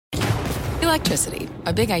Electricity,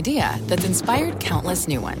 a big idea that's inspired countless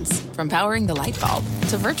new ones. From powering the light bulb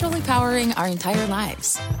to virtually powering our entire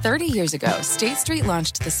lives. 30 years ago, State Street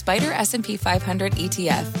launched the Spider S&P 500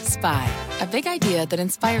 ETF, SPY. A big idea that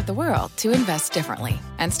inspired the world to invest differently.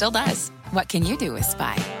 And still does. What can you do with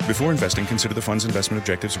SPY? Before investing, consider the fund's investment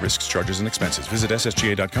objectives, risks, charges, and expenses. Visit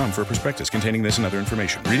ssga.com for a prospectus containing this and other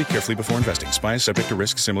information. Read it carefully before investing. SPY is subject to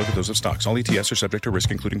risks similar to those of stocks. All ETFs are subject to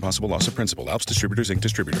risk, including possible loss of principal. Alps Distributors, Inc.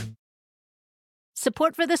 Distributor.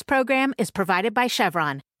 Support for this program is provided by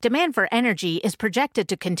Chevron. Demand for energy is projected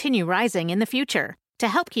to continue rising in the future. To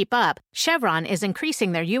help keep up, Chevron is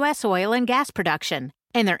increasing their U.S. oil and gas production.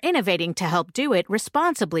 And they're innovating to help do it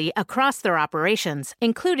responsibly across their operations,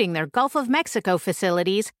 including their Gulf of Mexico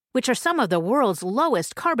facilities, which are some of the world's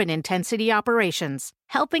lowest carbon intensity operations,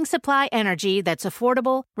 helping supply energy that's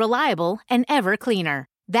affordable, reliable, and ever cleaner.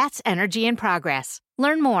 That's energy in progress.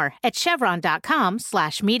 Learn more at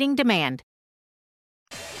chevron.com/meeting demand.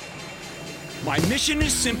 My mission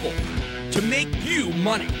is simple, to make you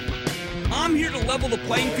money. I'm here to level the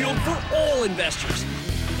playing field for all investors.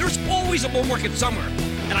 There's always a bull market somewhere,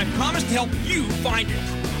 and I promise to help you find it.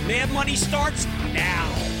 Mad Money starts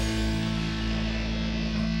now.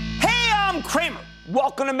 Hey, I'm Cramer.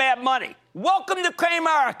 Welcome to Mad Money. Welcome to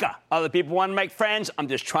Cramerica. Other people want to make friends. I'm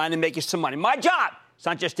just trying to make you some money. My job is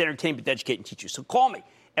not just to entertain, but to educate and teach you. So call me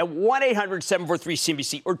at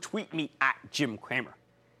 1-800-743-CNBC or tweet me at Jim Cramer.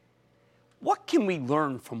 What can we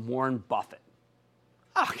learn from Warren Buffett?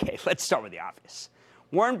 Okay, let's start with the obvious.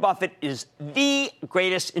 Warren Buffett is the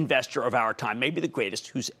greatest investor of our time, maybe the greatest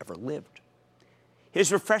who's ever lived.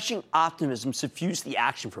 His refreshing optimism suffused the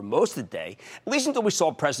action for most of the day, at least until we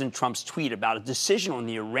saw President Trump's tweet about a decision on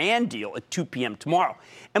the Iran deal at 2 p.m. tomorrow.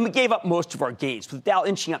 And we gave up most of our gains, with Dow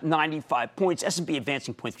inching up 95 points, S&P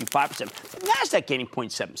advancing 0.35%, the NASDAQ gaining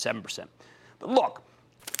 0.77%. But look,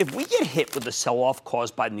 if we get hit with a sell-off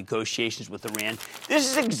caused by the negotiations with Iran, this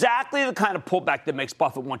is exactly the kind of pullback that makes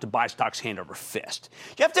Buffett want to buy stocks hand over fist.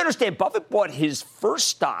 You have to understand, Buffett bought his first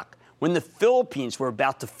stock when the Philippines were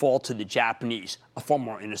about to fall to the Japanese, a far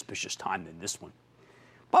more inauspicious time than this one.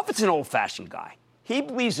 Buffett's an old-fashioned guy. He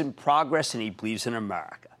believes in progress and he believes in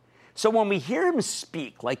America. So when we hear him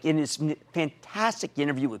speak, like in his fantastic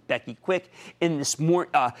interview with Becky Quick this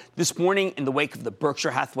morning in the wake of the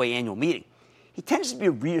Berkshire Hathaway annual meeting, he tends to be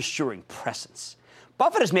a reassuring presence.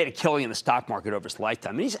 Buffett has made a killing in the stock market over his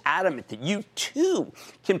lifetime, and he's adamant that you, too,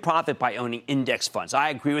 can profit by owning index funds.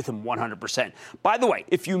 I agree with him 100%. By the way,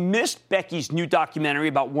 if you missed Becky's new documentary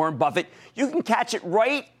about Warren Buffett, you can catch it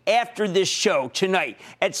right after this show tonight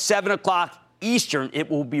at 7 o'clock Eastern. It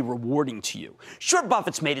will be rewarding to you. Sure,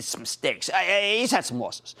 Buffett's made some mistakes. He's had some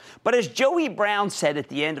losses. But as Joey Brown said at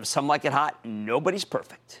the end of Some Like It Hot, nobody's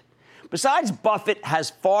perfect. Besides, Buffett has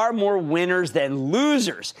far more winners than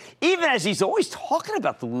losers, even as he's always talking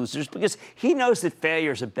about the losers because he knows that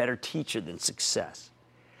failure is a better teacher than success.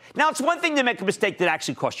 Now, it's one thing to make a mistake that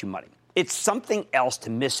actually costs you money. It's something else to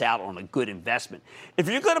miss out on a good investment. If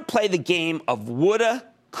you're going to play the game of woulda,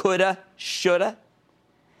 coulda, shoulda,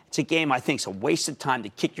 it's a game I think is a waste of time to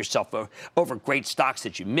kick yourself over great stocks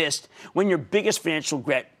that you missed when your biggest financial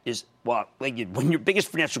regret is,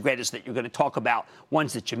 that you're going to talk about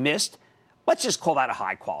ones that you missed. Let's just call that a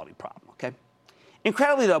high-quality problem, okay?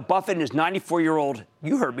 Incredibly, though, Buffett and his 94-year-old,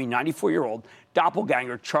 you heard me, 94-year-old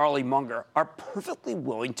doppelganger Charlie Munger are perfectly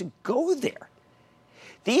willing to go there.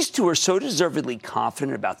 These two are so deservedly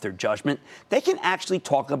confident about their judgment, they can actually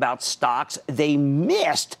talk about stocks they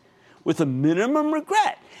missed with a minimum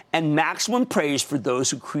regret and maximum praise for those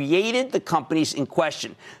who created the companies in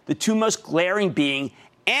question, the two most glaring being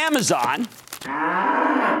Amazon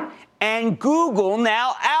and Google,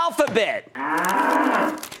 now Alphabet.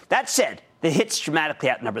 That said, the hits dramatically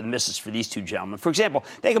outnumber the misses for these two gentlemen. For example,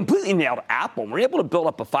 they completely nailed Apple and were able to build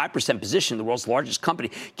up a 5% position in the world's largest company,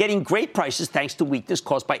 getting great prices thanks to weakness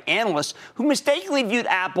caused by analysts who mistakenly viewed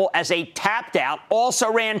Apple as a tapped-out,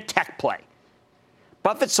 also-ran tech play.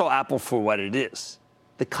 Buffett saw Apple for what it is,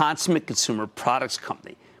 the consummate consumer products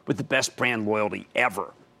company with the best brand loyalty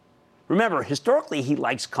ever. Remember, historically, he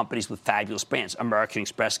likes companies with fabulous brands. American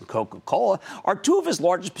Express and Coca-Cola are two of his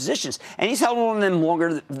largest positions, and he's held on to them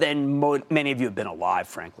longer than many of you have been alive,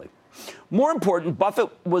 frankly. More important, Buffett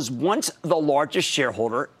was once the largest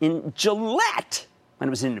shareholder in Gillette when it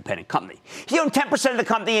was an independent company. He owned 10% of the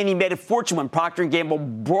company, and he made a fortune when Procter & Gamble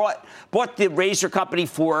bought the razor company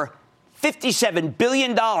for $57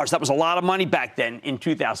 billion. That was a lot of money back then in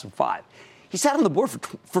 2005. He sat on the board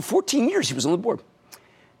for 14 years. He was on the board.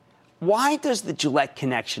 Why does the Gillette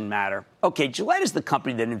connection matter? Okay, Gillette is the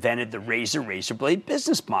company that invented the razor blade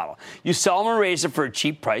business model. You sell them a razor for a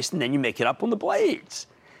cheap price, and then you make it up on the blades.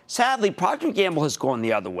 Sadly, Procter & Gamble has gone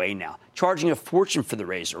the other way now, charging a fortune for the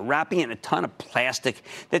razor, wrapping it in a ton of plastic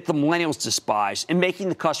that the millennials despise, and making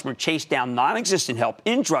the customer chase down non-existent help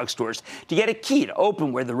in drugstores to get a key to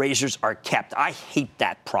open where the razors are kept. I hate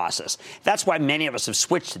that process. That's why many of us have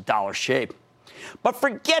switched to Dollar Shave. But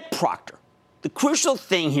forget Procter. The crucial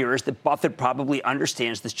thing here is that Buffett probably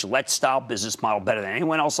understands this Gillette-style business model better than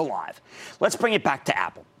anyone else alive. Let's bring it back to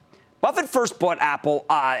Apple. Buffett first bought Apple,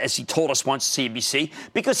 as he told us once, CNBC,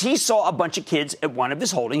 because he saw a bunch of kids at one of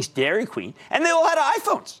his holdings, Dairy Queen, and they all had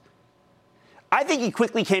iPhones. I think he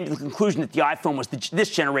quickly came to the conclusion that the iPhone was this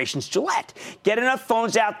generation's Gillette. Get enough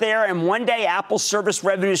phones out there, and one day Apple's service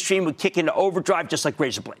revenue stream would kick into overdrive just like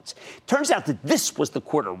razor blades. Turns out that this was the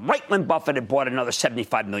quarter right when Buffett had bought another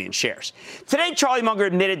 75 million shares. Today, Charlie Munger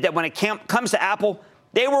admitted that when it comes to Apple,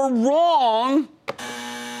 they were wrong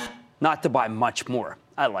not to buy much more.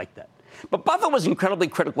 I like that. But Buffett was incredibly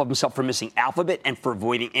critical of himself for missing Alphabet and for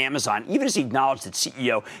avoiding Amazon, even as he acknowledged that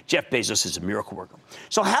CEO Jeff Bezos is a miracle worker.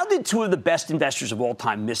 So how did two of the best investors of all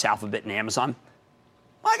time miss Alphabet and Amazon?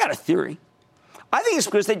 Well, I got a theory. I think it's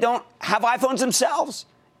because they don't have iPhones themselves,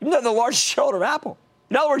 even though they're the largest shareholder of Apple.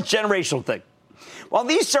 In other words, generational thing. While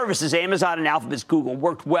these services, Amazon and Alphabet's Google,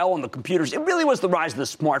 worked well on the computers, it really was the rise of the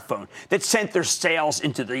smartphone that sent their sales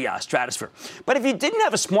into the stratosphere. But if you didn't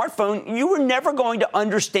have a smartphone, you were never going to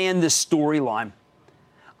understand this storyline.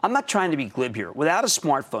 I'm not trying to be glib here. Without a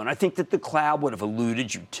smartphone, I think that the cloud would have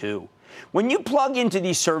eluded you too. When you plug into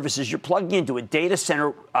these services, you're plugging into a data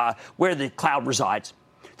center where the cloud resides.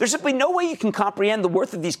 There's simply no way you can comprehend the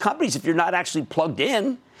worth of these companies if you're not actually plugged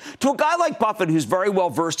in. To a guy like Buffett, who's very well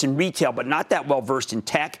versed in retail, but not that well versed in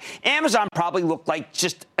tech, Amazon probably looked like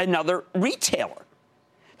just another retailer.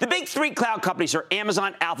 The big three cloud companies are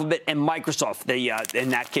Amazon, Alphabet, and Microsoft. In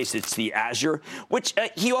that case, it's the Azure, which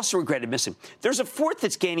he also regretted missing. There's a fourth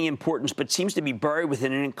that's gaining importance, but seems to be buried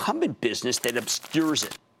within an incumbent business that obscures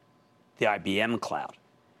it, the IBM cloud.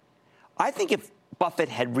 I think if Buffett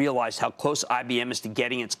had realized how close IBM is to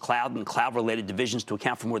getting its cloud and cloud-related divisions to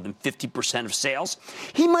account for more than 50% of sales,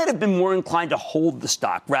 he might have been more inclined to hold the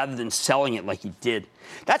stock rather than selling it like he did.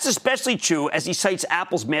 That's especially true as he cites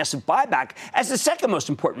Apple's massive buyback as the second most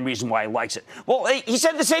important reason why he likes it. Well, he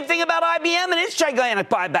said the same thing about IBM and its gigantic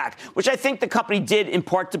buyback, which I think the company did in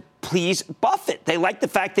part to please Buffett. They liked the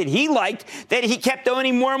fact that he kept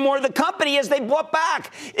owning more and more of the company as they bought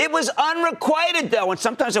back. It was unrequited, though, and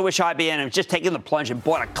sometimes I wish IBM had just taken the plunge and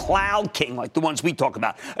bought a cloud king like the ones we talk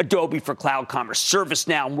about. Adobe for cloud commerce,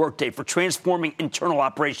 ServiceNow and Workday for transforming internal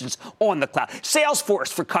operations on the cloud,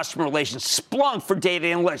 Salesforce for customer relations, Splunk for data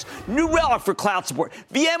analytics, New Relic for cloud support,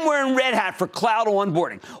 VMware and Red Hat for cloud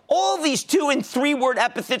onboarding. All these 2- and 3-word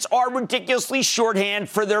epithets are ridiculously shorthand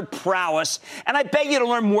for their prowess, and I beg you to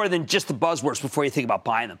learn more than just the buzzwords before you think about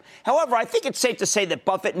buying them. However, I think it's safe to say that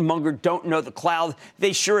Buffett and Munger don't know the cloud.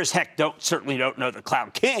 They sure as heck certainly don't know the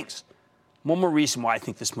cloud kings. One more reason why I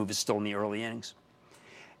think this move is still in the early innings.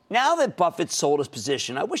 Now that Buffett sold his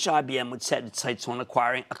position, I wish IBM would set its sights on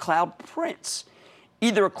acquiring a cloud prince.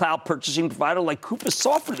 Either a cloud purchasing provider like Coupa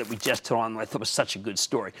Software that we just hit on, I thought was such a good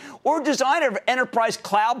story, or a designer of enterprise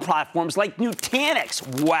cloud platforms like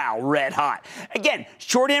Nutanix. Wow, red hot. Again,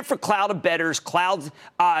 shorthand for cloud embedders, companies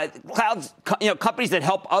that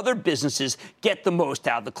help other businesses get the most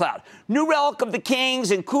out of the cloud. New Relic of the Kings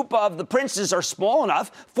and Coupa of the Princes are small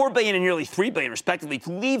enough, $4 billion and nearly $3 billion respectively,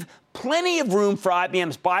 to leave plenty of room for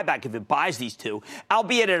IBM's buyback if it buys these two,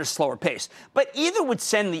 albeit at a slower pace. But either would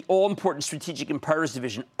send the all-important strategic imperatives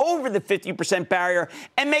division over the 50% barrier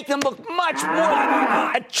and make them look much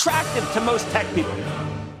more attractive to most tech people.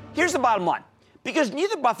 Here's the bottom line. Because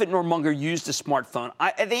neither Buffett nor Munger used a smartphone,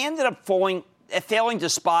 they ended up failing to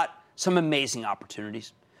spot some amazing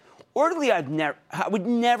opportunities. Ordinarily, I would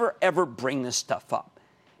never, ever bring this stuff up.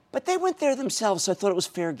 But they went there themselves, so I thought it was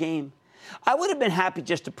fair game. I would have been happy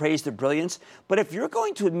just to praise their brilliance, but if you're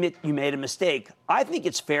going to admit you made a mistake, I think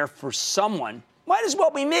it's fair for someone, might as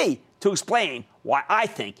well be me, to explain why I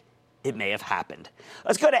think it may have happened.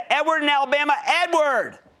 Let's go to Edward in Alabama.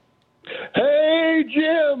 Edward! Hey,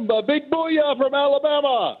 Jim, a big booyah from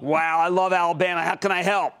Alabama. Wow, I love Alabama. How can I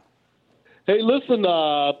help? Hey, listen,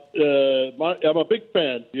 I'm a big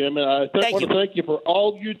fan, Jim, and I want to thank you for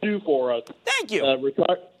all you do for us. Thank you.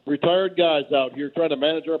 Retired guys out here trying to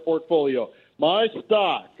manage our portfolio. My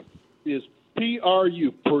stock is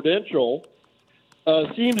PRU, Prudential,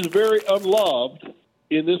 seems very unloved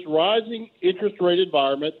in this rising interest rate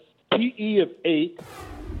environment. PE of 8,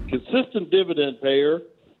 consistent dividend payer,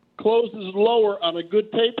 closes lower on a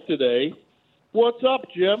good tape today. What's up,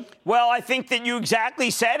 Jim? Well, I think that you exactly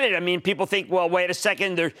said it. I mean, people think, well, wait a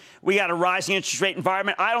second, we got a rising interest rate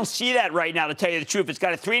environment. I don't see that right now, to tell you the truth. It's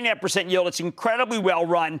got a 3.5% yield. It's incredibly well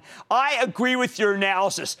run. I agree with your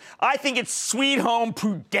analysis. I think it's Sweet Home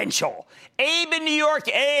Prudential. Abe in New York.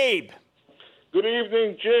 Abe. Good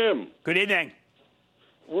evening, Jim. Good evening.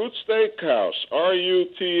 Ruth Steakhouse,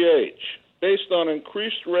 RUTH, based on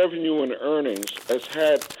increased revenue and earnings, has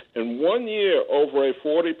had in 1 year over a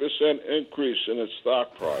 40% increase in its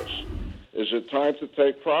stock price. Is it time to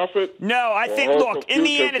take profit? No, I think, look, in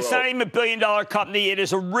the end, it's not even a billion-dollar company. It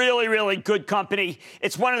is a really, really good company.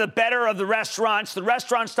 It's one of the better of the restaurants. The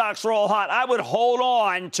restaurant stocks are all hot. I would hold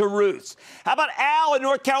on to Ruth's. How about Al in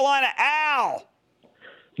North Carolina? Al.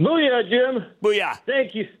 Booyah, Jim. Booyah.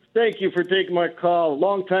 Thank you for taking my call.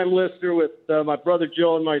 Long-time listener with my brother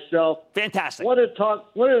Joe and myself. Fantastic. Wanted to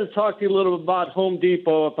talk to you a little bit about Home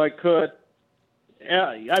Depot, if I could.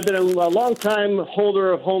 I've been a long-time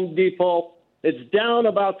holder of Home Depot. It's down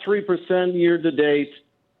about 3% year to date,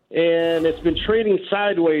 and it's been trading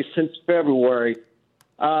sideways since February.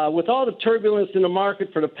 With all the turbulence in the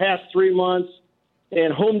market for the past 3 months,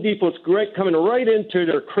 and Home Depot's coming right into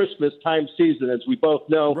their Christmas time season, as we both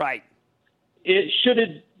know. Right.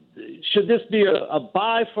 Should this be a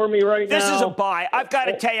buy for me right now? This is a buy. I've got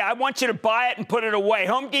to tell you, I want you to buy it and put it away.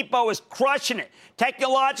 Home Depot is crushing it.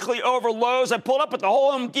 Technologically over Lowe's. I pulled up with the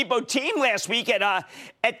whole Home Depot team last week at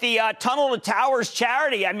the Tunnel to Towers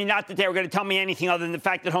charity. I mean, not that they were going to tell me anything other than the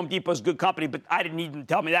fact that Home Depot is a good company, but I didn't need them to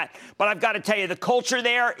tell me that. But I've got to tell you, the culture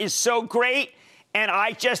there is so great, and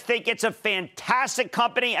I just think it's a fantastic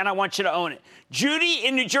company, and I want you to own it. Judy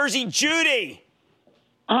in New Jersey. Judy.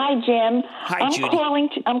 Hi, Jim. Hi, Judy.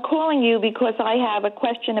 I'm calling you because I have a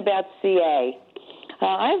question about CA.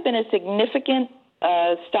 I've been a significant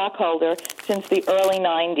stockholder since the early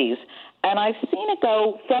 90s, and I've seen it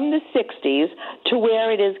go from the 60s to where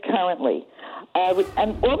it is currently.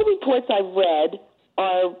 And all the reports I've read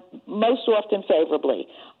are most often favorably.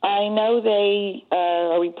 I know they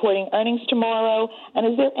are reporting earnings tomorrow, and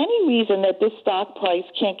is there any reason that this stock price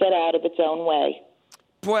can't get out of its own way?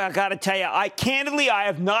 Boy, I got to tell you, I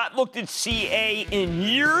have not looked at CA in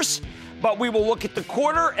years, but we will look at the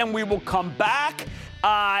quarter and we will come back.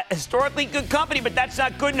 Historically good company, but that's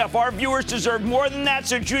not good enough. Our viewers deserve more than that,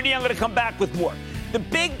 so Judy, I'm going to come back with more. The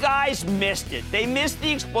big guys missed it. They missed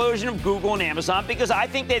the explosion of Google and Amazon because I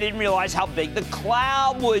think they didn't realize how big the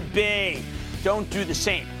cloud would be. Don't do the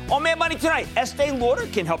same. On Mad Money tonight, Estee Lauder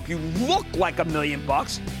can help you look like $1 million,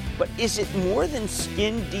 but is it more than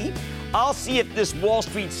skin deep? I'll see if this Wall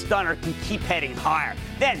Street stunner can keep heading higher.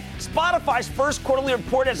 Then, Spotify's first quarterly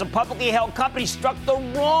report as a publicly held company struck the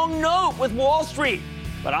wrong note with Wall Street.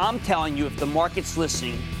 But I'm telling you, if the market's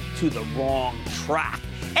listening to the wrong track.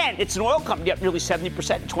 And it's an oil company up nearly 70% in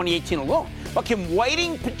 2018 alone. But can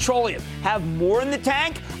Whiting Petroleum have more in the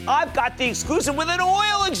tank? I've got the exclusive with an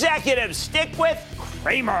oil executive. Stick with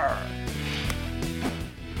Cramer.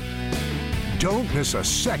 Don't miss a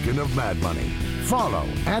second of Mad Money. Follow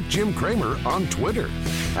 @Jim Cramer on Twitter.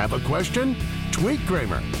 Have a question? Tweet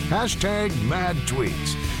Cramer.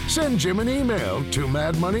 #MadTweets. Send Jim an email to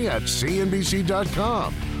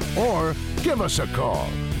madmoney@cnbc.com or give us a call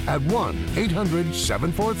at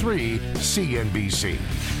 1-800-743-CNBC.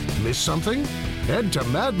 Miss something? Head to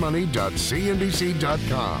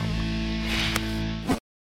madmoney.cnbc.com.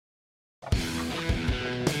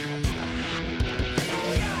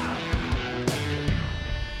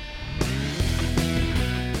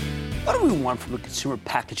 What do we want from a consumer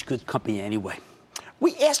packaged goods company anyway?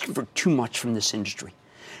 We asking for too much from this industry.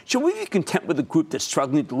 Should we be content with a group that's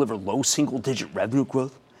struggling to deliver low single-digit revenue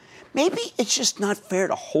growth? Maybe it's just not fair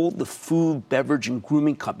to hold the food, beverage, and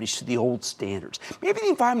grooming companies to the old standards. Maybe the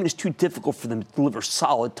environment is too difficult for them to deliver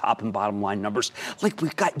solid top and bottom line numbers like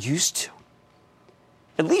we've got used to.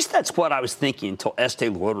 At least that's what I was thinking until Estee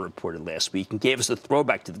Lauder reported last week and gave us a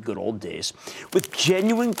throwback to the good old days, with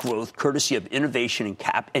genuine growth courtesy of innovation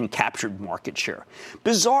and captured market share.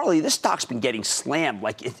 Bizarrely, this stock's been getting slammed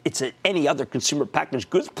like it's any other consumer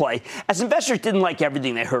packaged goods play, as investors didn't like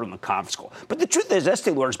everything they heard on the conference call. But the truth is,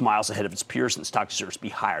 Estee Lauder's miles ahead of its peers, and the stock deserves to be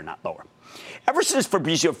higher, not lower. Ever since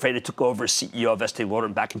Fabrizio Freda took over as CEO of Estee Lauder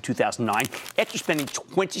back in 2009, after spending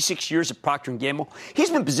 26 years at Procter & Gamble, he's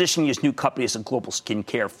been positioning his new company as a global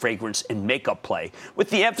skincare, fragrance, and makeup play,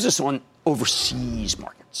 with the emphasis on overseas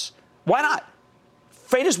markets. Why not?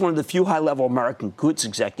 Freda is one of the few high-level American goods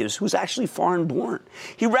executives who's actually foreign-born.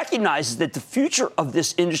 He recognizes that the future of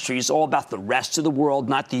this industry is all about the rest of the world,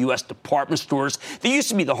 not the U.S. department stores. They used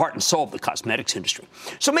to be the heart and soul of the cosmetics industry.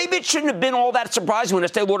 So maybe it shouldn't have been all that surprising when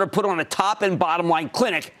Estee Lauder put on a top and bottom line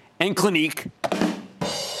clinic and Clinique.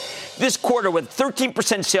 this quarter with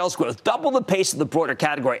 13% sales growth, double the pace of the broader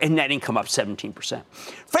category, and net income up 17%.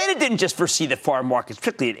 Freda didn't just foresee that foreign markets,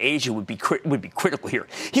 particularly in Asia, would be critical here.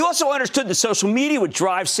 He also understood that social media would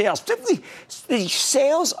drive sales, particularly the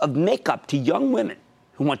sales of makeup to young women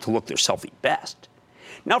who want to look their selfie best.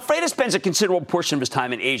 Now, Freda spends a considerable portion of his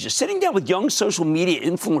time in Asia sitting down with young social media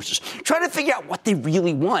influencers, trying to figure out what they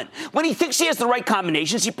really want. When he thinks he has the right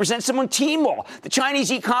combinations, he presents them on Tmall, the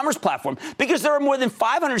Chinese e-commerce platform, because there are more than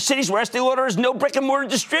 500 cities where Estee Lauder has no brick-and-mortar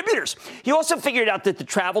distributors. He also figured out that the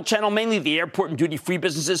travel channel, mainly the airport and duty-free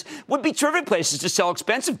businesses, would be terrific places to sell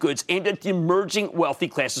expensive goods aimed at the emerging wealthy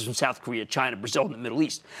classes from South Korea, China, Brazil, and the Middle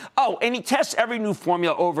East. Oh, and he tests every new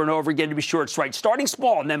formula over and over again to be sure it's right, starting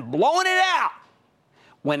small and then blowing it out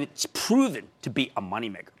when it's proven to be a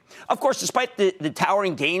moneymaker. Of course, despite the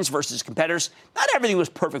towering gains versus competitors, not everything was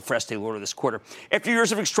perfect for Estee Lauder this quarter. After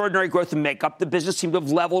years of extraordinary growth in makeup, the business seemed to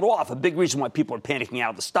have leveled off, a big reason why people are panicking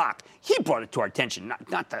out of the stock. He brought it to our attention,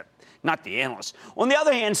 not the analysts. On the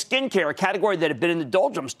other hand, skincare, a category that had been in the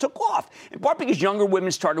doldrums, took off, in part because younger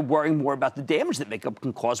women started worrying more about the damage that makeup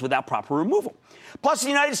can cause without proper removal. Plus, in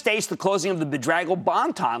the United States, the closing of the bedraggled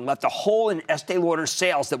Bon-Ton left a hole in Estee Lauder's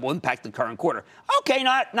sales that will impact the current quarter. Okay,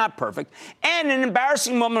 not perfect. And in an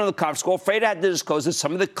embarrassing moment on the conference call, Freda had to disclose that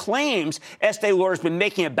some of the claims Estee Lauder's been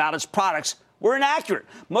making about its products were inaccurate,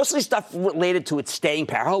 mostly stuff related to its staying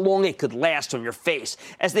power, how long it could last on your face.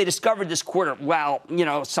 As they discovered this quarter, well,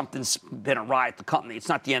 something's been awry at the company. It's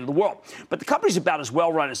not the end of the world. But the company's about as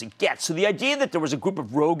well run as it gets. So the idea that there was a group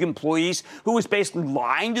of rogue employees who was basically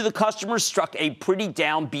lying to the customers struck a pretty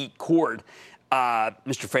downbeat chord. Mr.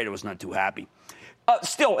 Freda was not too happy.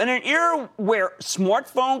 Still, in an era where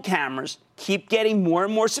smartphone cameras keep getting more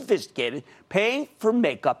and more sophisticated, paying for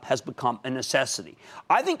makeup has become a necessity.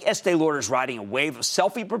 I think Estee Lauder is riding a wave of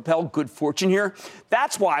selfie-propelled good fortune here.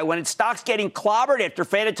 That's why when its stock's getting clobbered after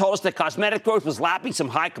Freda told us that cosmetic growth was lapping some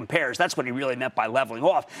high compares, that's what he really meant by leveling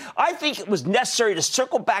off, I think it was necessary to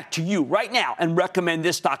circle back to you right now and recommend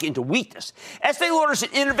this stock into weakness. Estee Lauder is an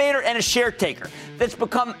innovator and a share taker that's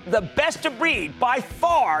become the best of breed by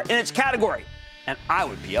far in its category. And I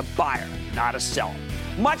would be a buyer, not a seller.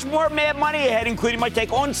 Much more Mad Money ahead, including my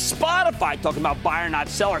take on Spotify, talking about buyer, not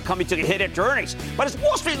seller. Company took a hit after earnings. But is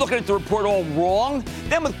Wall Street looking at the report all wrong?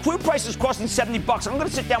 Then with crude prices crossing $70, I'm going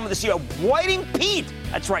to sit down with the CEO of Whiting Pete.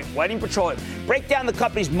 That's right, Whiting Petroleum. Break down the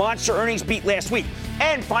company's monster earnings beat last week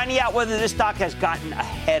and finding out whether this stock has gotten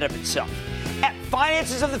ahead of itself. At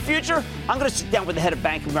Finances of the Future, I'm going to sit down with the head of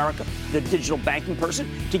Bank of America, the digital banking person,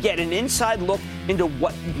 to get an inside look into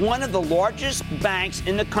what one of the largest banks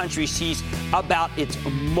in the country sees about its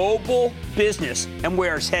mobile business and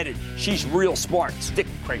where it's headed. She's real smart. Stick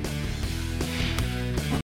with Cramer.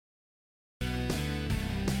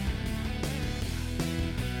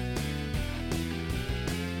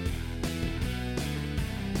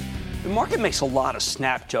 The market makes a lot of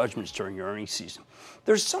snap judgments during your earnings season.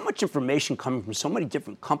 There's so much information coming from so many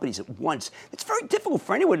different companies at once, it's very difficult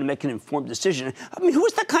for anyone to make an informed decision. I mean, who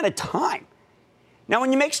has that kind of time? Now,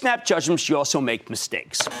 when you make snap judgments, you also make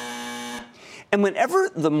mistakes. And whenever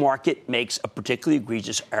the market makes a particularly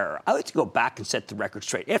egregious error, I like to go back and set the record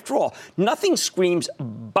straight. After all, nothing screams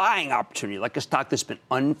buying opportunity like a stock that's been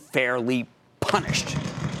unfairly punished.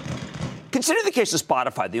 Consider the case of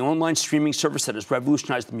Spotify, the online streaming service that has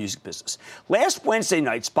revolutionized the music business. Last Wednesday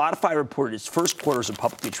night, Spotify reported its first quarter as a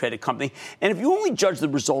publicly traded company, and if you only judge the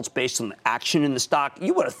results based on the action in the stock,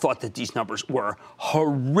 you would have thought that these numbers were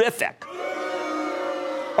horrific.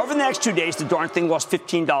 Over the next 2 days, the darn thing lost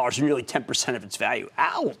 $15 and nearly 10% of its value.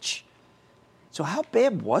 Ouch. So how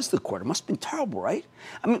bad was the quarter? Must have been terrible, right?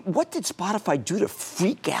 I mean, what did Spotify do to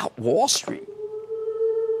freak out Wall Street?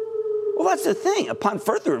 Well, that's the thing. Upon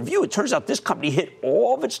further review, it turns out this company hit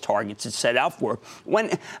all of its targets it set out for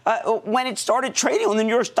when it started trading on the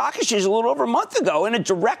New York Stock Exchange a little over a month ago in a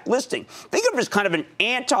direct listing. Think of it as kind of an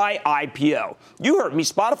anti-IPO. You heard me.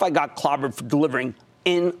 Spotify got clobbered for delivering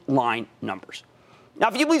in-line numbers. Now,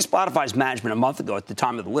 if you believe Spotify's management a month ago at the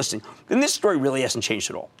time of the listing, then this story really hasn't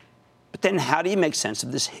changed at all. But then how do you make sense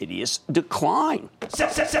of this hideous decline?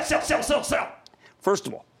 Sell. First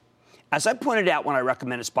of all, as I pointed out when I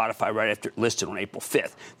recommended Spotify right after it listed on April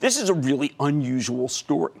 5th, this is a really unusual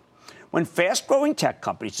story. When fast-growing tech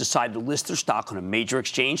companies decide to list their stock on a major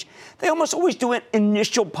exchange, they almost always do an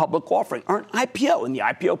initial public offering or an IPO, and the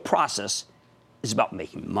IPO process is about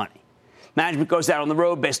making money. Management goes out on the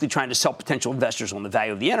road basically trying to sell potential investors on the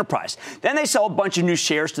value of the enterprise. Then they sell a bunch of new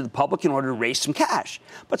shares to the public in order to raise some cash.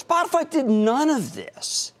 But Spotify did none of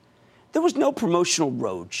this. There was no promotional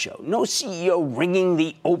roadshow, no CEO ringing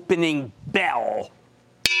the opening bell.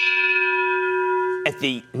 at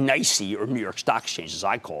the NYSE, or New York Stock Exchange, as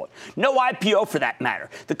I call it. No IPO for that matter.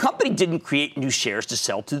 The company didn't create new shares to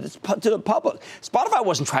sell to the public. Spotify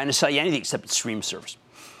wasn't trying to sell you anything except its stream service.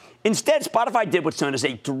 Instead, Spotify did what's known as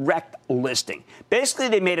a direct listing. Basically,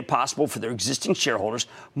 they made it possible for their existing shareholders,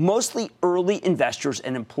 mostly early investors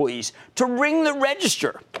and employees, to ring the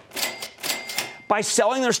register by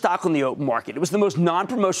selling their stock on the open market. It was the most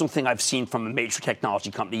non-promotional thing I've seen from a major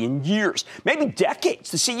technology company in years, maybe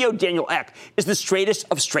decades. The CEO, Daniel Ek, is the straightest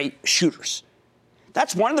of straight shooters.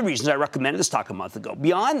 That's one of the reasons I recommended the stock a month ago.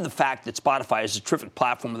 Beyond the fact that Spotify is a terrific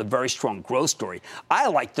platform with a very strong growth story, I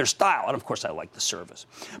like their style, and of course I like the service.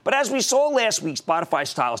 But as we saw last week, Spotify's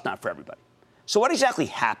style is not for everybody. So what exactly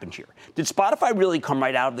happened here? Did Spotify really come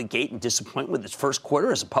right out of the gate and disappoint with its first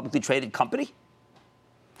quarter as a publicly traded company?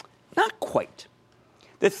 Not quite.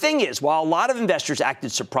 The thing is, while a lot of investors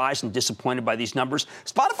acted surprised and disappointed by these numbers,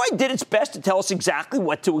 Spotify did its best to tell us exactly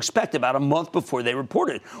what to expect about a month before they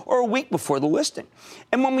reported, or a week before the listing.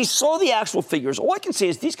 And when we saw the actual figures, all I can say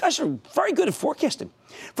is these guys are very good at forecasting.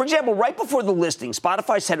 For example, right before the listing,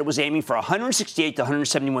 Spotify said it was aiming for 168 to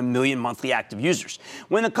 171 million monthly active users.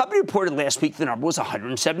 When the company reported last week, the number was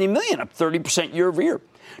 170 million, up 30% year over year.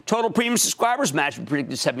 Total premium subscribers, management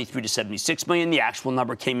predicted 73 to 76 million. The actual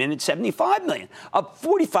number came in at 75 million, up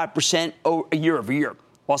 45% year over year,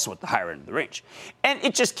 also at the higher end of the range. And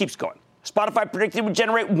it just keeps going. Spotify predicted it would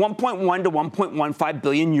generate 1.1 to 1.15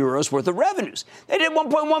 billion euros worth of revenues. They did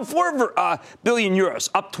 1.14 billion euros,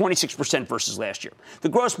 up 26% versus last year. The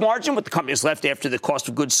gross margin, what the company has left after the cost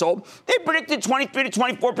of goods sold, they predicted 23 to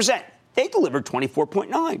 24%. They delivered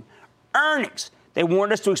 24.9. Earnings. They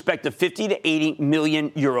warned us to expect a 50 to 80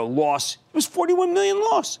 million euro loss. It was 41 million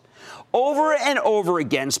loss. Over and over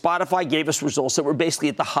again, Spotify gave us results that were basically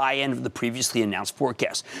at the high end of the previously announced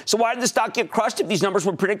forecast. So why did the stock get crushed if these numbers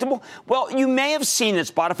were predictable? Well, you may have seen that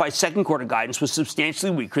Spotify's second quarter guidance was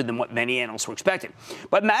substantially weaker than what many analysts were expecting.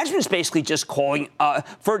 But management is basically just calling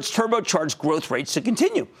for its turbocharged growth rates to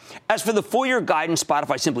continue. As for the full-year guidance,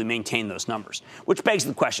 Spotify simply maintained those numbers, which begs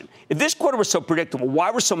the question, if this quarter was so predictable,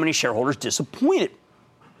 why were so many shareholders disappointed?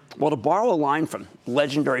 Well, to borrow a line from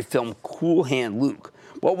legendary film Cool Hand Luke,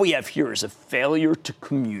 what we have here is a failure to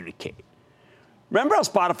communicate. Remember how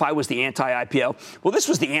Spotify was the anti-IPO? Well, this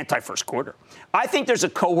was the anti-first quarter. I think there's a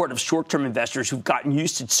cohort of short-term investors who've gotten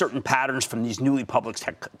used to certain patterns from these newly public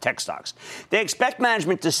tech stocks. They expect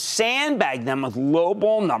management to sandbag them with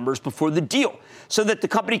lowball numbers before the deal so that the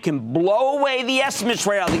company can blow away the estimates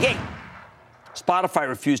right out of the gate. Spotify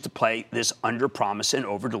refused to play this under-promise and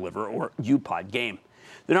over-deliver, or UPOD, game.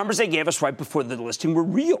 The numbers they gave us right before the listing were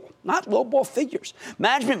real, not lowball figures.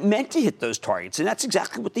 Management meant to hit those targets, and that's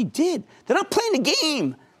exactly what they did. They're not playing the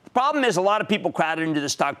game. The problem is a lot of people crowded into the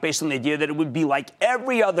stock based on the idea that it would be like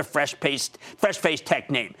every other fresh-faced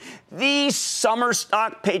tech name. These summer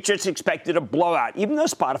stock patriots expected a blowout, even though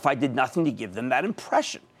Spotify did nothing to give them that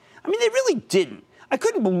impression. I mean, they really didn't. I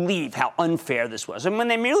couldn't believe how unfair this was. And when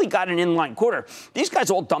they merely got an inline quarter, these guys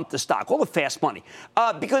all dumped the stock, all the fast money.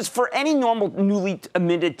 Because for any normal newly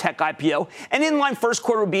minted tech IPO, an inline first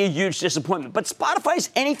quarter would be a huge disappointment. But Spotify is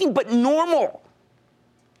anything but normal.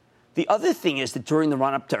 The other thing is that during the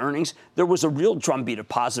run-up to earnings, there was a real drumbeat of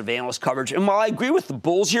positive analyst coverage. And while I agree with the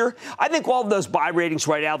bulls here, I think all of those buy ratings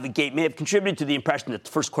right out of the gate may have contributed to the impression that the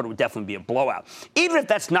first quarter would definitely be a blowout, even if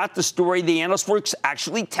that's not the story the analysts were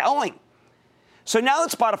actually telling. So now that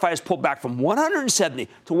Spotify has pulled back from 170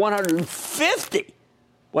 to 150,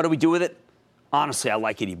 what do we do with it? Honestly, I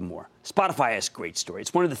like it even more. Spotify has a great story.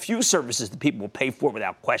 It's one of the few services that people will pay for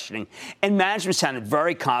without questioning, and management sounded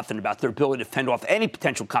very confident about their ability to fend off any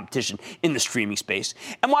potential competition in the streaming space.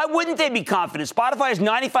 And why wouldn't they be confident? Spotify has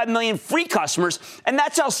 95 million free customers, and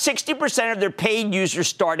that's how 60% of their paid users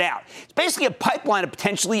start out. It's basically a pipeline of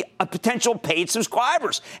potential paid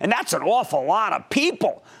subscribers, and that's an awful lot of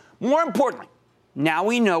people. More importantly, now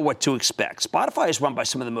we know what to expect. Spotify is run by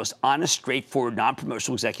some of the most honest, straightforward,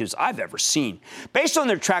 non-promotional executives I've ever seen. Based on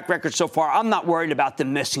their track record so far, I'm not worried about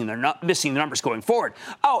them missing the numbers going forward.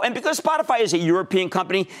 Oh, and because Spotify is a European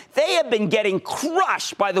company, they have been getting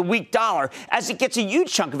crushed by the weak dollar as it gets a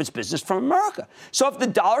huge chunk of its business from America. So if the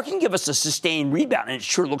dollar can give us a sustained rebound, and it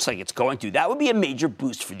sure looks like it's going to, that would be a major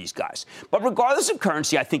boost for these guys. But regardless of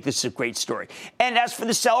currency, I think this is a great story. And as for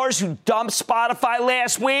the sellers who dumped Spotify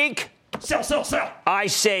last week, sell, sell, sell. I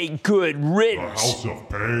say good riddance. The House of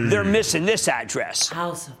Pain. They're missing this address.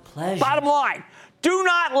 House of Pleasure. Bottom line, do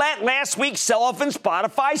not let last week's sell-off in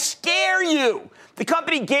Spotify scare you. The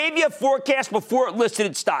company gave you a forecast before it listed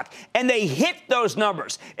its stock, and they hit those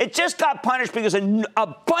numbers. It just got punished because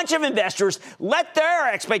a bunch of investors let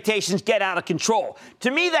their expectations get out of control.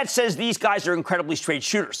 To me, that says these guys are incredibly straight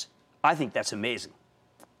shooters. I think that's amazing.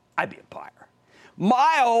 I'd be a buyer.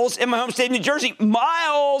 Miles in my home state of New Jersey.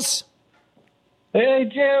 Miles. Hey,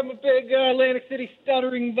 Jim, a big Atlantic City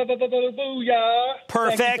stuttering booyah.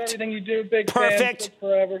 Perfect. Thank you for everything you do, big Perfect. fan,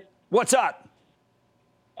 forever. What's up?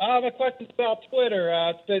 My question's about Twitter.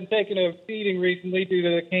 It's been taking a beating recently due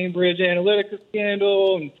to the Cambridge Analytica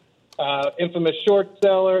scandal and infamous short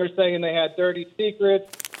sellers saying they had dirty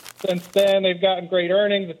secrets. Since then, they've gotten great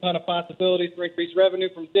earnings, a ton of possibilities for increased revenue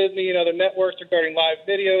from Disney and other networks regarding live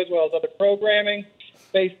video as well as other programming.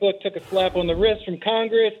 Facebook took a slap on the wrist from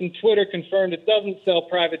Congress, and Twitter confirmed it doesn't sell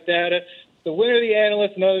private data. So when are the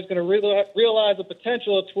analysts and others going to realize the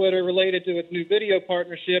potential of Twitter related to its new video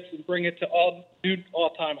partnerships and bring it to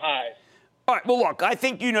all-time highs? All right, well, look, I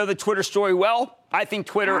think you know the Twitter story well. I think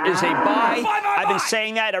Twitter is a buy. I've been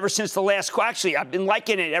saying that ever since the last – actually, I've been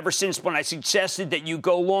liking it ever since when I suggested that you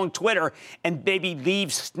go long Twitter and maybe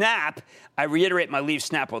leave Snap. I reiterate my leave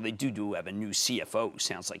Snap, well, they do have a new CFO who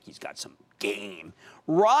sounds like he's got some game.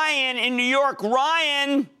 Ryan in New York.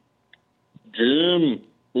 Ryan. Jim.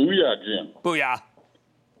 Booyah, Jim. Booyah.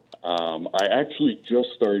 I actually just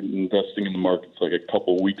started investing in the markets like a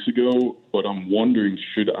couple weeks ago, but I'm wondering,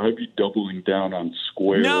 should I be doubling down on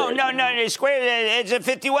Square? No. Square, it's at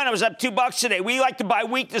 51. It was up $2 today. We like to buy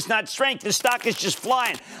weakness, not strength. The stock is just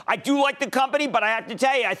flying. I do like the company, but I have to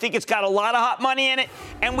tell you, I think it's got a lot of hot money in it.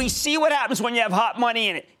 And we see what happens when you have hot money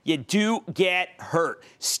in it. You do get hurt.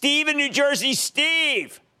 Steve in New Jersey.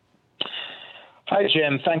 Steve. Hi,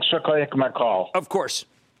 Jim. Thanks for taking my call. Of course.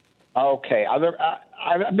 Okay.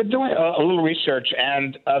 I've been doing a little research,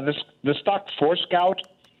 and the stock Forescout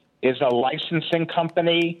is a licensing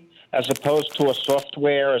company as opposed to a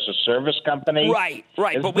software as a service company. Right.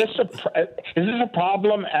 Is this a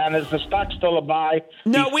problem, and is the stock still a buy?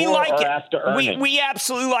 No, we like it. After earnings? We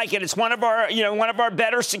absolutely like it. It's one of our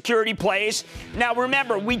better security plays. Now,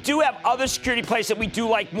 remember, we do have other security plays that we do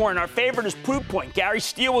like more, and our favorite is Proofpoint. Gary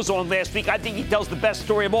Steele was on last week. I think he tells the best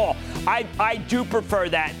story of all. I do prefer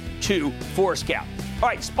that to Forescout. All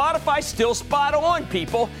right, Spotify still spot on,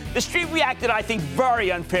 people. The street reacted, I think, very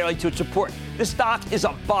unfairly to its report. The stock is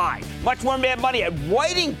a buy. Much more Mad Money at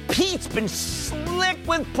Whiting Pete's been slick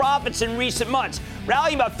with profits in recent months,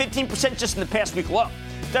 rallying about 15% just in the past week alone.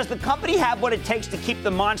 Does the company have what it takes to keep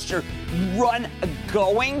the monster run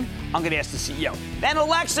going? I'm going to ask the CEO. Then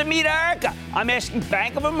Alexa, meet Erica. I'm asking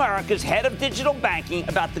Bank of America's head of digital banking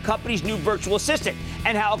about the company's new virtual assistant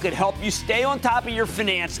and how it could help you stay on top of your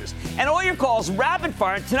finances. And all your calls rapid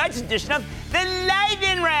fire in tonight's edition of the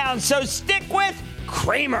Lightning Round. So stick with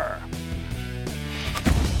Cramer.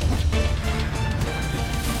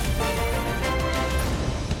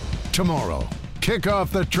 Tomorrow, kick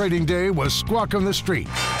off the trading day with Squawk on the Street.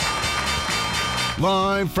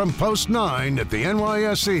 Live from Post 9 at the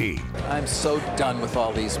NYSE. I'm so done with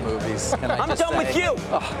all these movies. I'm done with you.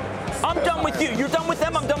 I'm done with you. You're done with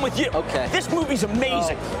them. I'm done with you. Okay. This movie's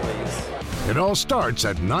amazing. Oh, it all starts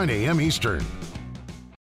at 9 a.m. Eastern.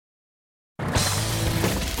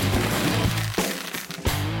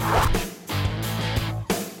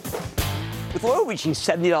 With oil reaching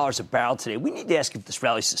 $70 a barrel today, we need to ask if this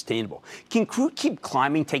rally is sustainable. Can crude keep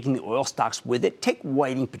climbing, taking the oil stocks with it? Take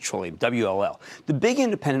Whiting Petroleum, WLL, the big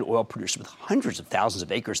independent oil producer with hundreds of thousands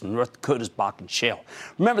of acres in North Dakota's Bakken Shale.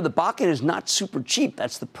 Remember, the Bakken is not super cheap.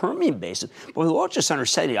 That's the Permian Basin. But with oil just under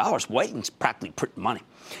 $70, Whiting's practically printing money.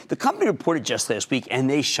 The company reported just last week, and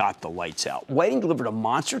they shot the lights out. Whiting delivered a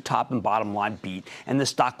monster top and bottom line beat, and the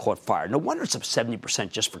stock caught fire. No wonder it's up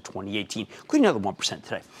 70% just for 2018, including another 1%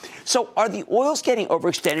 today. So are the oils getting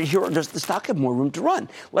overextended here, or does the stock have more room to run?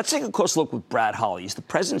 Let's take a close look with Brad Holly. He's the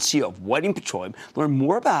president and CEO of Whiting Petroleum. Learn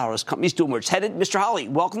more about how his company's doing, where it's headed. Mr. Holly,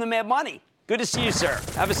 welcome to Mad Money. Good to see you, sir.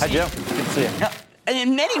 Have a seat. Hi, Joe. Good to see you. And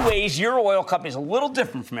in many ways, your oil company is a little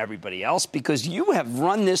different from everybody else because you have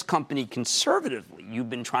run this company conservatively. You've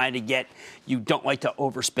been trying to you don't like to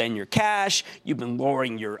overspend your cash. You've been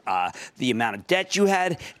lowering your the amount of debt you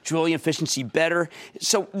had, drilling efficiency better.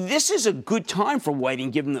 So this is a good time for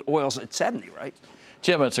Whiting, given that oil's at 70, right?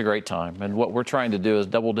 Jim, it's a great time. And what we're trying to do is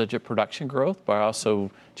double-digit production growth by also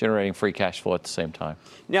generating free cash flow at the same time.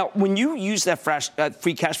 Now, when you use that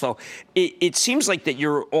free cash flow, it seems like that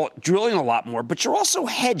you're drilling a lot more, but you're also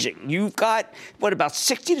hedging. You've got, about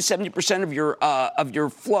 60 to 70% of your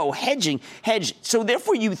flow hedged. So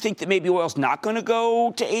therefore, you think that maybe oil's not going to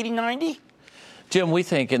go to 80, 90? Jim, we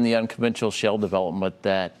think in the unconventional shale development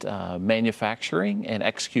that manufacturing and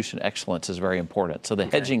execution excellence is very important. So the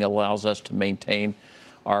hedging allows us to maintain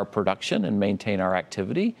our production and maintain our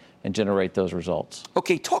activity and generate those results.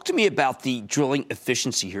 Okay, talk to me about the drilling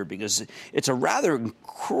efficiency here, because it's a rather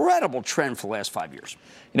incredible trend for the last 5 years.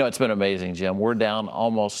 You know, it's been amazing, Jim. We're down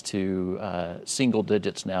almost to single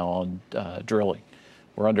digits now on drilling.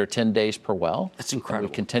 We're under 10 days per well. That's incredible.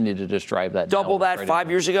 We continue to just drive that Double down. that 5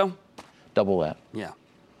 years ago? Double that. Yeah.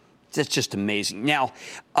 That's just amazing. Now,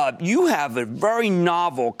 you have a very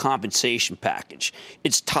novel compensation package.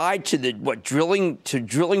 It's tied to the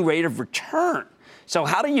drilling rate of return. So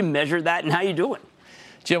how do you measure that, and how are you doing?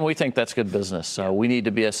 Jim, we think that's good business. So we need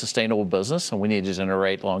to be a sustainable business, and we need to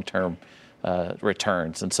generate long-term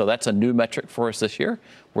returns. And so that's a new metric for us this year.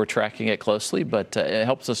 We're tracking it closely, but it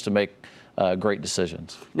helps us to make great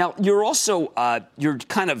decisions. Now, you're also, you're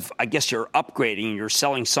kind of, I guess you're upgrading, you're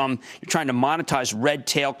selling some, you're trying to monetize Red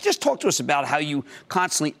Tail. Just talk to us about how you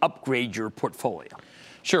constantly upgrade your portfolio.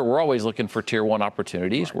 Sure. We're always looking for tier one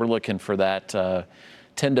opportunities. Right. We're looking for that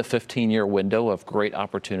 10 to 15-year window of great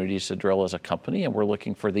opportunities to drill as a company, and we're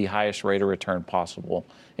looking for the highest rate of return possible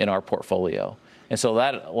in our portfolio. And so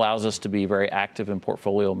that allows us to be very active in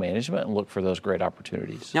portfolio management and look for those great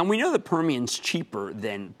opportunities. Now, we know the Permian's cheaper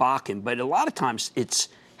than Bakken, but a lot of times it's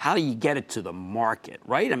how do you get it to the market,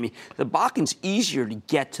 right? I mean, the Bakken's easier to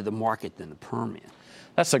get to the market than the Permian.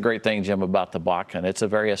 That's the great thing, Jim, about the Bakken. It's a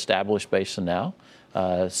very established basin now.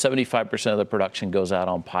 75% of the production goes out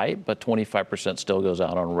on pipe, but 25% still goes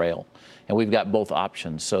out on rail. And we've got both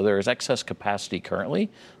options. So there is excess capacity currently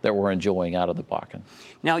that we're enjoying out of the Bakken.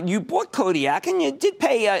 Now, you bought Kodiak, and you did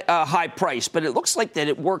pay a high price, but it looks like that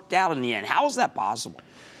it worked out in the end. How is that possible?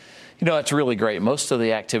 You know, it's really great. Most of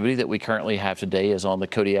the activity that we currently have today is on the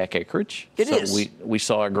Kodiak acreage. It is. We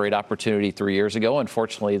saw a great opportunity 3 years ago.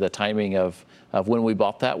 Unfortunately, the timing of when we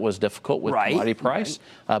bought that was difficult with commodity price.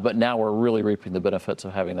 Right. But now we're really reaping the benefits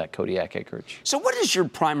of having that Kodiak acreage. So what is your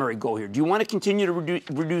primary goal here? Do you want to continue to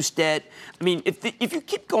reduce debt? I mean, if you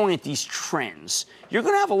keep going at these trends, you're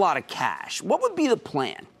going to have a lot of cash. What would be the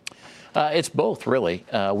plan? It's both, really.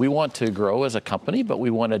 We want to grow as a company, but we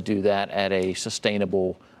want to do that at a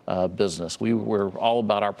sustainable business. We're all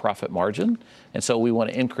about our profit margin, and so we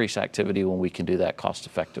want to increase activity when we can do that cost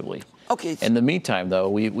effectively. Okay. In the meantime, though,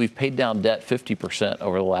 we've paid down debt 50%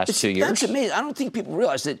 over the last 2 years. That's amazing. I don't think people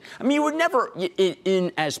realize that. I mean, you were never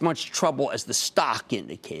in as much trouble as the stock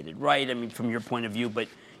indicated, right? I mean, from your point of view, but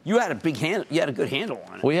you had a big handle. You had a good handle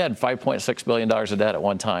on it. We had $5.6 billion of debt at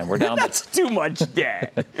one time. We're down. That's too much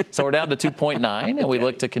debt. So we're down to 2.9, and we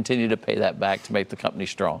look to continue to pay that back to make the company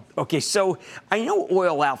strong. Okay, so I know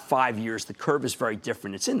oil out 5 years, the curve is very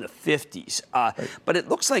different. It's in the 50s, but it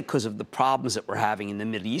looks like because of the problems that we're having in the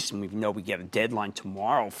Middle East, and we know we get a deadline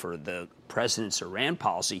tomorrow for the president's Iran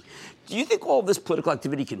policy. Do you think all of this political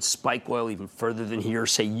activity can spike oil even further than here,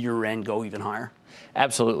 say year-end, go even higher?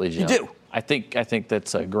 Absolutely, Jim. You do? I think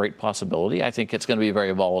that's a great possibility. I think it's going to be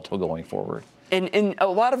very volatile going forward. And a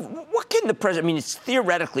lot of what can the president? I mean, it's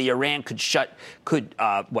theoretically Iran could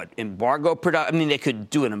embargo production. I mean, they could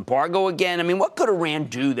do an embargo again. I mean, what could Iran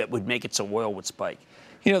do that would make it so oil would spike?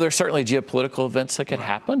 You know, there's certainly geopolitical events that could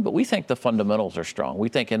happen, but we think the fundamentals are strong. We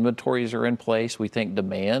think inventories are in place. We think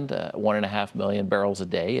demand, 1.5 million barrels a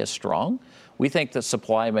day, is strong. We think that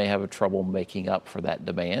supply may have trouble making up for that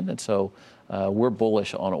demand, and so we're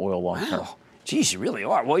bullish on oil long term. Wow. Geez, you really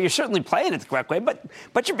are. Well, you're certainly playing it the correct way,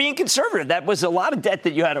 but you're being conservative. That was a lot of debt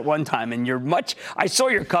that you had at one time, and I saw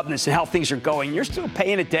your covenants and how things are going. You're still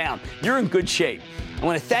paying it down. You're in good shape. I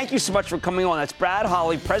want to thank you so much for coming on. That's Brad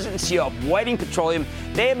Holly, President and CEO of Whiting Petroleum.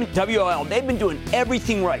 They have been WLL. They've been doing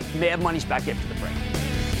everything right. Mad Money's back after the break.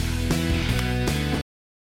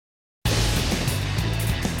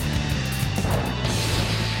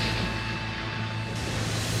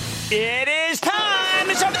 It is time.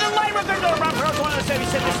 It's up to the light. We're going to go around.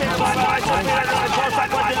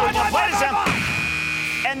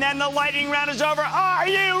 And then the lightning round is over. Are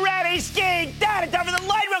you ready, Ski? Dad, it's time for the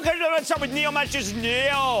light round. Let's start with Neil Matthews.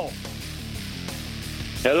 Neil.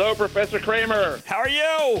 Hello, Professor Kramer. How are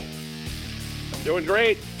you? Doing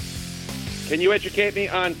great. Can you educate me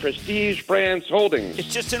on Prestige Brands Holdings?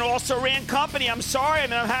 It's just an also-ran company. I'm sorry. I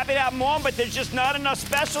mean, I'm happy to have them on, but there's just not enough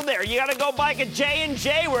special there. You got to go buy a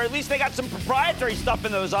J&J, where at least they got some proprietary stuff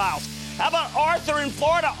in those aisles. How about Arthur in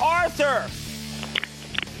Florida? Arthur.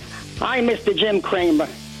 Hi, Mr. Jim Cramer.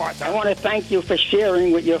 Arthur. I want to thank you for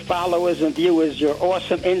sharing with your followers and viewers your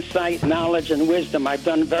awesome insight, knowledge, and wisdom. I've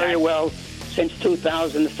done very well since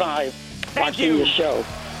 2005 watching your show.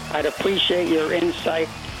 I'd appreciate your insight.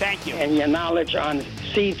 Thank you. And your knowledge on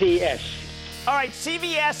CVS. All right,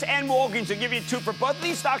 CVS and Walgreens will give you two for both of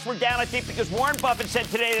these stocks were down, I think, because Warren Buffett said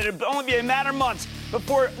today that it would only be a matter of months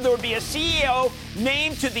before there would be a CEO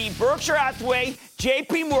named to the Berkshire Hathaway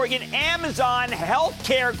JP Morgan, Amazon,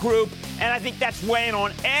 Healthcare Group, and I think that's weighing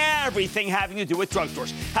on everything having to do with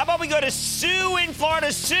drugstores. How about we go to Sue in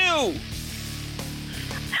Florida? Sue.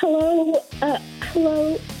 Hello,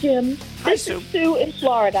 Jim. This is Sue in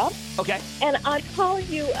Florida. Okay. And I'm calling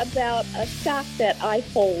you about a stock that I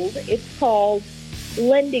hold. It's called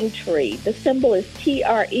Lending Tree. The symbol is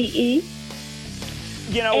TREE.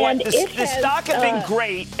 You know what? The stock had been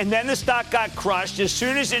great, and then the stock got crushed as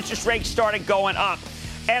soon as interest rates started going up.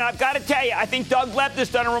 And I've got to tell you, I think Doug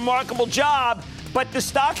Lepner's done a remarkable job. But the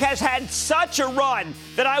stock has had such a run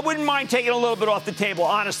that I wouldn't mind taking a little bit off the table.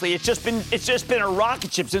 Honestly, it's just been a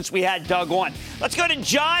rocket ship since we had Doug on. Let's go to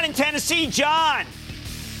John in Tennessee. John.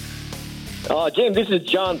 Jim, this is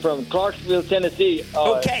John from Clarksville, Tennessee.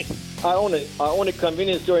 Okay. I own a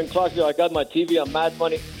convenience store in Clarksville. I got my TV on Mad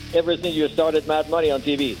Money ever since you started Mad Money on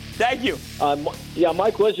TV. Thank you.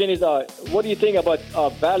 My question is, what do you think about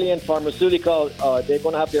Valiant Pharmaceutical? They're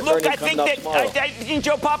going to have their earnings coming out tomorrow. I think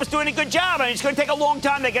Joe Papa's doing a good job. I mean, it's going to take a long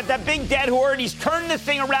time. They got that big dead horse. He's turning the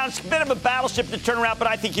thing around. It's a bit of a battleship to turn around, but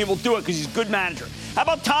I think he will do it because he's a good manager. How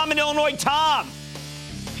about Tom in Illinois? Tom.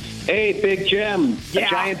 Hey, Big Jim. Yeah. A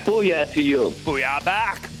giant booyah to you. Booyah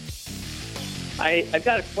back. I've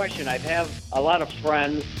got a question. I have a lot of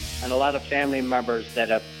friends and a lot of family members that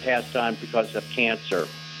have passed on because of cancer.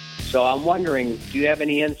 So I'm wondering, do you have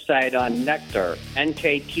any insight on Nectar,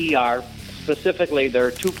 NKTR, specifically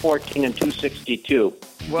they're 214 and 262?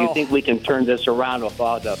 Well, do you think we can turn this around with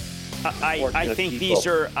all the I think these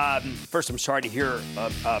are, first, I'm sorry to hear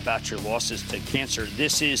about your losses to cancer.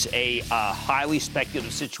 This is a highly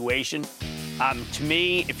speculative situation. To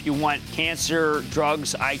me, if you want cancer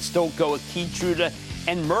drugs, I still go with Keytruda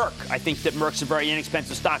and Merck. I think that Merck's a very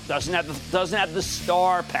inexpensive stock. Doesn't have the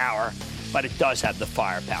star power, but it does have the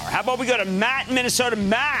firepower. How about we go to Matt in Minnesota?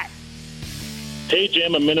 Matt. Hey,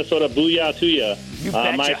 Jim, in Minnesota, booyah to you.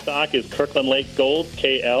 My stock is Kirkland Lake Gold,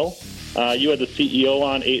 KL. You had the CEO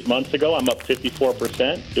on 8 months ago. I'm up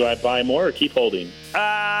 54%. Do I buy more or keep holding?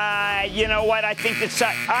 You know what? I think that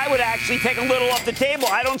I would actually take a little off the table.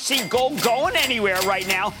 I don't see gold going anywhere right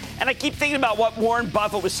now. And I keep thinking about what Warren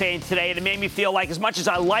Buffett was saying today, and it made me feel like as much as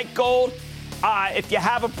I like gold, if you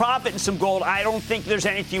have a profit in some gold, I don't think there's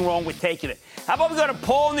anything wrong with taking it. How about we go to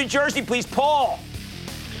Paul in New Jersey, please? Paul.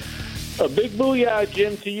 A big booyah,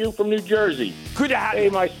 Jim, to you from New Jersey. Good to have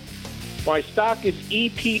you. My stock is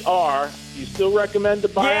EPR. You still recommend to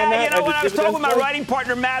buy on that? Yeah, you know, when I was talking with my writing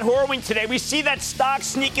partner, Matt Horwing, today, we see that stock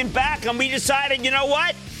sneaking back, and we decided, you know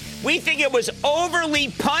what? We think it was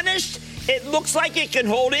overly punished. It looks like it can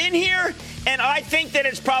hold in here, and I think that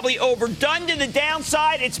it's probably overdone to the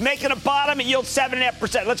downside. It's making a bottom. It yields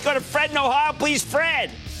 7.5%. Let's go to Fred in Ohio, please.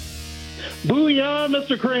 Fred. Booyah,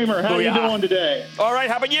 Mr. Kramer. How are you doing today? All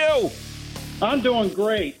right, how about you? I'm doing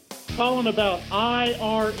great. Calling about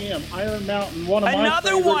IRM, Iron Mountain, one of my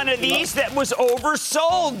Another one of these that was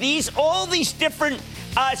oversold. All these different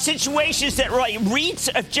situations that REITs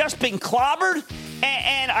have just been clobbered,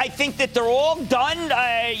 and I think that they're all done,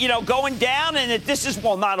 going down, and that this is,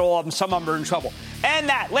 well, not all of them. Some of them are in trouble. And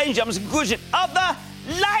that, ladies and gentlemen, is the conclusion of the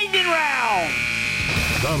Lightning Round.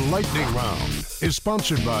 The Lightning Round is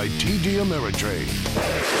sponsored by TD Ameritrade.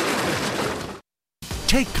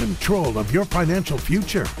 Take control of your financial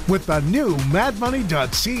future with the new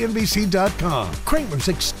madmoney.cnbc.com. Kramer's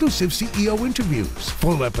exclusive CEO interviews,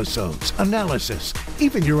 full episodes, analysis,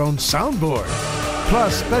 even your own soundboard.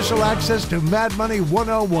 Plus special access to Mad Money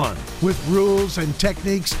 101 with rules and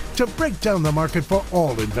techniques to break down the market for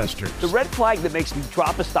all investors. The red flag that makes me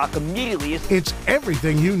drop a stock immediately is... It's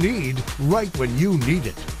everything you need right when you need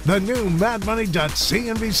it. The new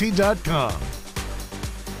madmoney.cnbc.com.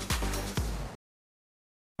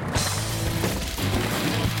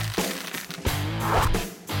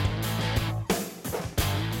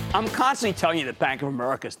 I'm constantly telling you that Bank of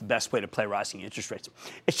America is the best way to play rising interest rates.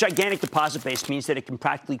 Its gigantic deposit base means that it can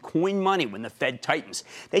practically coin money when the Fed tightens.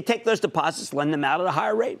 They take those deposits, lend them out at a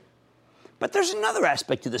higher rate. But there's another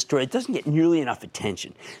aspect to the story that doesn't get nearly enough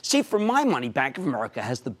attention. See, for my money, Bank of America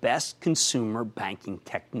has the best consumer banking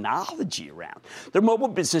technology around. Their mobile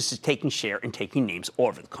business is taking share and taking names all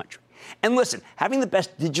over the country. And listen, having the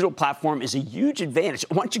best digital platform is a huge advantage.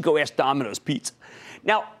 Why don't you go ask Domino's Pizza?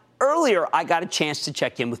 Now, earlier, I got a chance to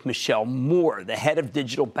check in with Michelle Moore, the head of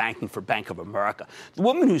digital banking for Bank of America, the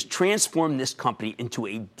woman who's transformed this company into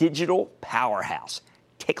a digital powerhouse.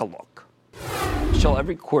 Take a look. Michelle,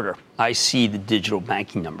 every quarter, I see the digital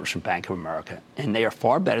banking numbers from Bank of America, and they are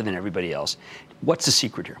far better than everybody else. What's the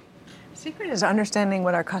secret here? The secret is understanding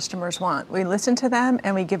what our customers want. We listen to them,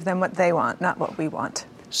 and we give them what they want, not what we want.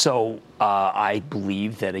 So I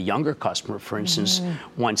believe that a younger customer, for instance,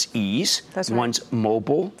 wants ease, wants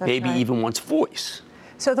mobile, maybe even wants voice.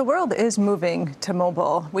 So the world is moving to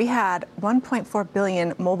mobile. We had 1.4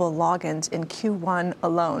 billion mobile logins in Q1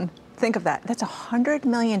 alone. Think of that. That's 100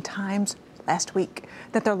 million times last week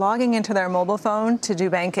that they're logging into their mobile phone to do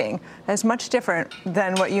banking. That's much different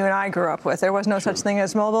than what you and I grew up with. There was no such thing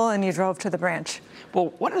as mobile, and you drove to the branch. Well,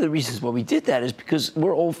 one of the reasons why we did that is because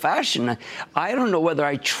we're old-fashioned. I don't know whether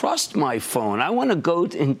I trust my phone. I want to go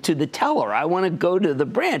to the teller. I want to go to the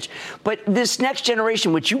branch. But this next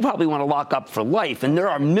generation, which you probably want to lock up for life, and there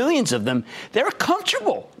are millions of them, they're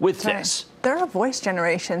comfortable with this. They're a voice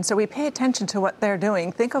generation, so we pay attention to what they're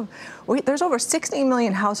doing. There's over 16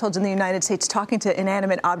 million households in the United States talking to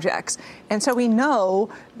inanimate objects. And so we know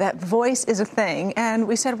that voice is a thing. And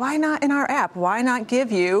we said, why not in our app? Why not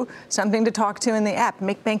give you something to talk to in the app?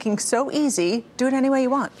 Make banking so easy. Do it any way you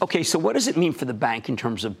want. Okay, so what does it mean for the bank in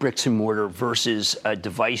terms of bricks and mortar versus a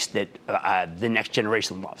device that the next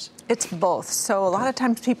generation loves? It's both. So a lot of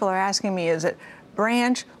times people are asking me, is it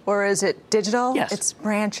branch or is it digital? Yes. It's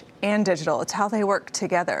branch and digital. It's how they work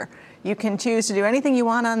together. You can choose to do anything you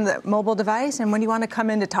want on the mobile device, and when you want to come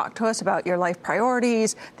in to talk to us about your life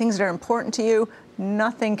priorities, things that are important to you,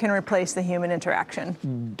 nothing can replace the human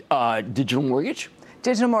interaction. Digital mortgage?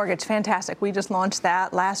 Digital mortgage, fantastic. We just launched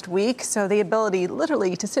that last week. So the ability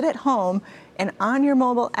literally to sit at home and on your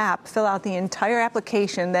mobile app, fill out the entire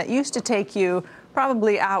application that used to take you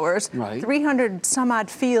probably hours. 300 some odd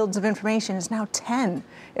fields of information is now 10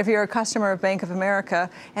 if you're a customer of Bank of America.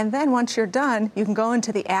 And then once you're done, you can go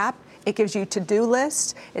into the app. It gives you to-do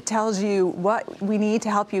lists. It tells you what we need to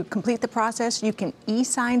help you complete the process. You can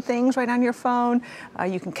e-sign things right on your phone.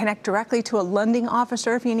 You can connect directly to a lending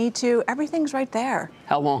officer if you need to. Everything's right there.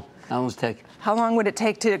 How long? How long does it take? How long would it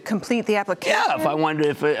take to complete the application? Yeah, if I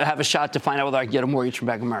wanted to have a shot to find out whether I could get a mortgage from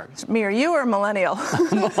Bank of America. Me or you or a millennial?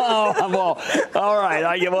 Well, all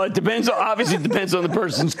right. Well, it depends. Obviously, it depends on the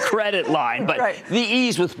person's credit line, but the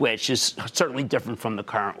ease with which is certainly different from the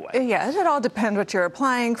current way. Yeah, it all depends what you're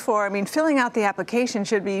applying for. I mean, filling out the application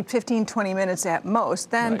should be 15, 20 minutes at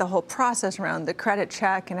most. Then the whole process around the credit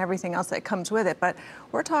check and everything else that comes with it. But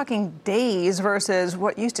we're talking days versus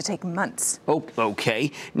what used to take months. Oh,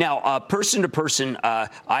 okay. Now, person to person,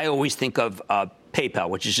 I always think of PayPal,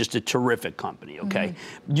 which is just a terrific company, okay?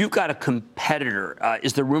 You've got a competitor.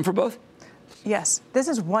 Is there room for both? Yes. This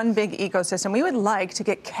is one big ecosystem. We would like to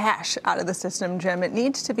get cash out of the system, Jim. It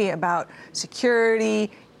needs to be about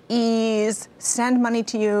security, ease, send money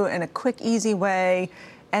to you in a quick, easy way.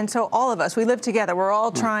 And so all of us, we live together. We're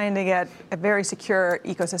all trying to get a very secure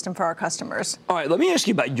ecosystem for our customers. All right, let me ask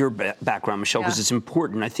you about your background, Michelle, because it's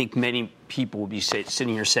important. I think many people will be sitting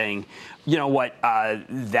here saying, you know what,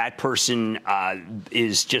 that person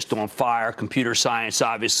is just on fire. Computer science,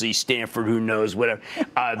 obviously, Stanford, who knows, whatever.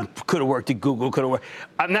 Could have worked at Google, could have worked.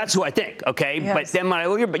 That's who I think, okay? Yes. But then when I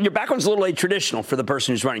look at your background's a little traditional for the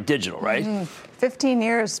person who's running digital, right? 15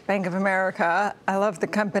 years, Bank of America. I love the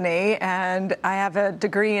company, and I have a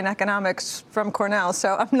degree in economics from Cornell,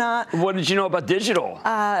 so I'm not... What did you know about digital?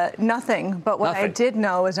 Nothing, but what I did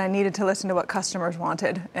know is I needed to listen to what customers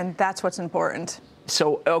wanted, and that's what's important.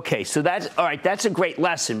 So, okay, so that's all right. That's a great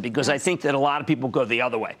lesson because I think that a lot of people go the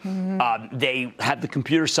other way. They have the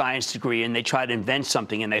computer science degree and they try to invent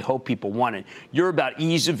something and they hope people want it. You're about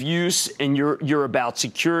ease of use and you're about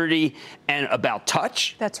security and about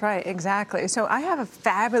touch. That's right, exactly. So I have a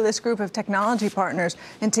fabulous group of technology partners,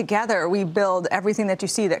 and together we build everything that you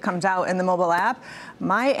see that comes out in the mobile app.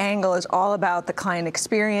 My angle is all about the client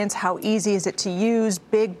experience. How easy is it to use?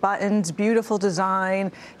 Big buttons, beautiful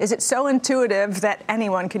design. Is it so intuitive that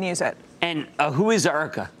anyone can use it? And who is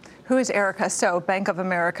Erica? Who is Erica? So Bank of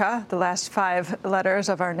America, the last 5 letters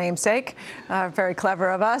of our namesake. Very clever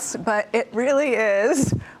of us, but it really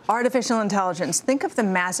is artificial intelligence. Think of the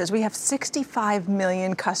masses. We have 65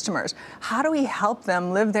 million customers. How do we help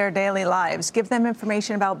them live their daily lives? Give them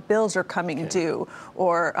information about bills are coming due,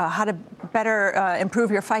 or how to better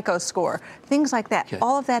improve your FICO score. Things like that.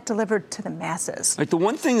 All of that delivered to the masses. Like the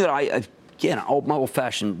one thing that again, my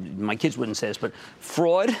old-fashioned, my kids wouldn't say this, but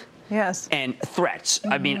fraud. Yes. And threats.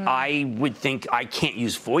 I mean, I would think I can't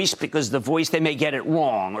use voice because the voice, they may get it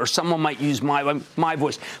wrong, or someone might use my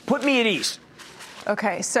voice. Put me at ease.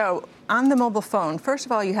 Okay, so on the mobile phone, first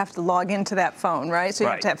of all, you have to log into that phone, right? So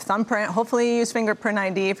you have to have thumbprint. Hopefully you use fingerprint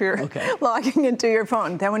ID if you're logging into your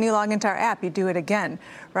phone. Then when you log into our app, you do it again,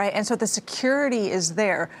 right? And so the security is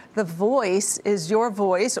there. The voice is your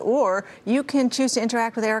voice, or you can choose to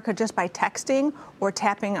interact with Erica just by texting or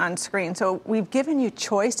tapping on screen. So we've given you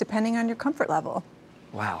choice depending on your comfort level.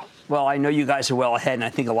 Wow. Well, I know you guys are well ahead, and I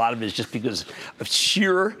think a lot of it is just because of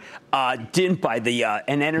sheer dint by the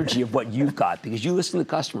and energy of what you've got, because you listen to the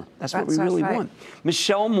customer. That's what we really want.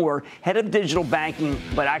 Michelle Moore, head of digital banking,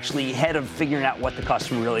 but actually head of figuring out what the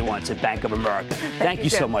customer really wants at Bank of America. Thank you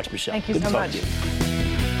so much, Michelle. Thank you Good so to talk much. to you.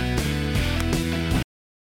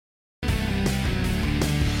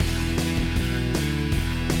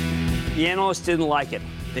 The analysts didn't like it.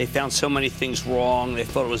 They found so many things wrong. They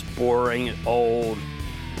thought it was boring and old.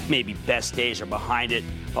 Maybe best days are behind it.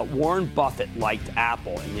 But Warren Buffett liked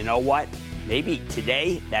Apple. And you know what? Maybe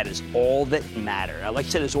today, that is all that matters. Like I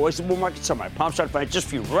said, there's always a bull market somewhere. I promise I'll find it just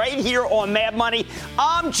for you right here on Mad Money.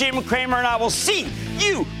 I'm Jim Cramer, and I will see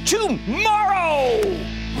you tomorrow.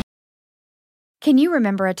 Can you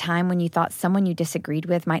remember a time when you thought someone you disagreed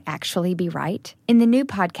with might actually be right? In the new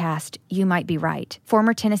podcast, You Might Be Right,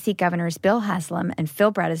 former Tennessee Governors Bill Haslam and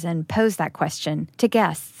Phil Bredesen pose that question to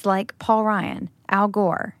guests like Paul Ryan, Al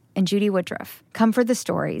Gore, and Judy Woodruff. Come for the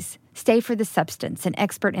stories, stay for the substance and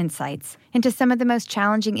expert insights into some of the most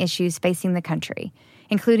challenging issues facing the country,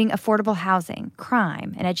 including affordable housing,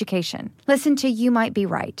 crime, and education. Listen to You Might Be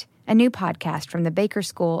Right, a new podcast from the Baker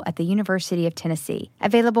School at the University of Tennessee,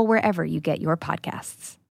 available wherever you get your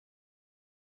podcasts.